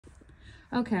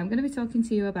Okay, I'm going to be talking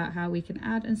to you about how we can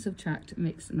add and subtract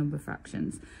mixed number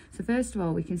fractions. So first of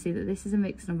all, we can see that this is a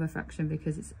mixed number fraction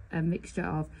because it's a mixture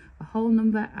of a whole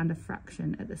number and a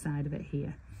fraction at the side of it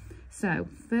here. So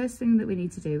first thing that we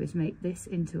need to do is make this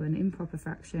into an improper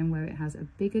fraction where it has a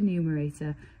bigger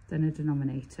numerator than a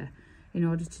denominator. In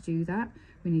order to do that,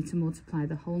 we need to multiply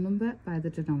the whole number by the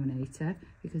denominator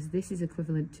because this is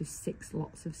equivalent to 6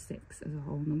 lots of 6 as a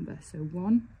whole number. So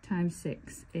 1 times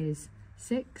 6 is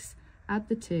 6. Add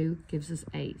the 2 gives us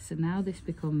 8. So now this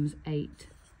becomes 8,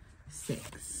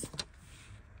 6.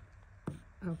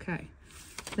 Okay,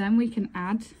 then we can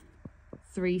add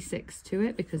 3 6 to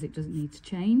it because it doesn't need to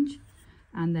change.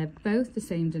 And they're both the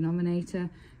same denominator.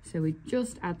 So we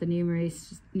just add the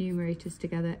numerators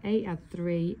together. 8 add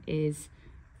 3 is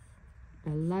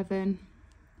 11.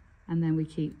 And then we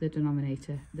keep the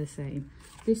denominator the same.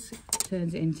 This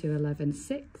turns into 11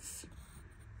 6.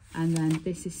 And then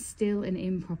this is still an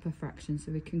improper fraction,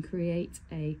 so we can create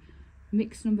a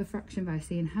mixed number fraction by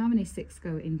seeing how many 6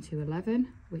 go into 11,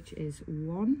 which is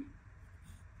 1,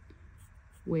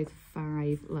 with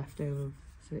 5 left over.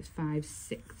 So it's 5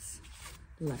 6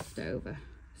 left over.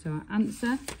 So our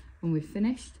answer, when we've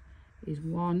finished, is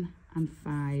 1 and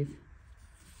 5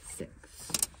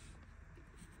 6.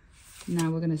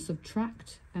 Now we're going to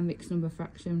subtract a mixed number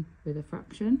fraction with a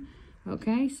fraction.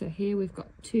 Okay, so here we've got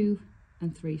 2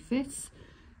 and 3/5.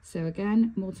 So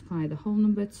again, multiply the whole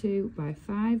number 2 by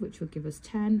 5, which will give us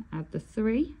 10. Add the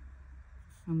 3,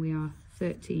 and we are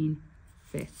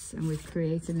 13/5, and we've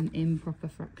created an improper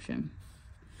fraction.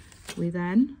 We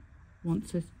then want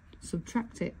to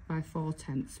subtract it by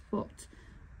 4/10, but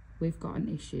we've got an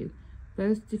issue.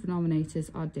 Both denominators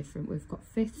are different. We've got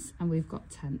fifths and we've got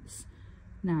tenths.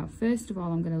 Now, first of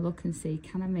all, I'm going to look and see,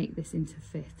 can I make this into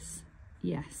fifths?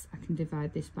 Yes, I can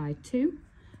divide this by 2.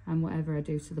 And whatever I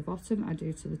do to the bottom, I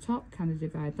do to the top. Can I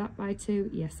divide that by 2?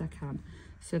 Yes, I can.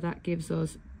 So that gives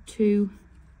us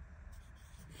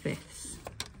 2/5.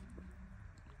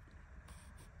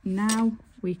 Now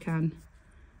we can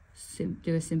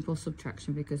do a simple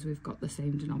subtraction because we've got the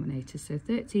same denominator. So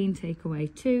 13 take away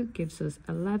 2 gives us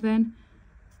 11.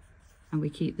 And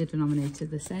we keep the denominator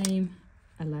the same,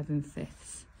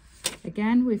 11/5.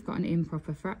 Again, we've got an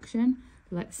improper fraction.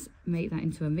 Let's make that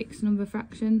into a mixed number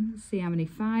fraction. See how many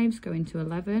 5s go into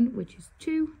 11, which is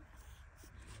 2.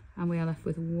 And we are left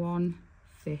with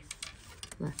 1/5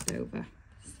 left over.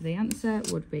 So the answer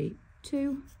would be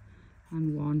 2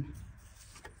 and 1/5.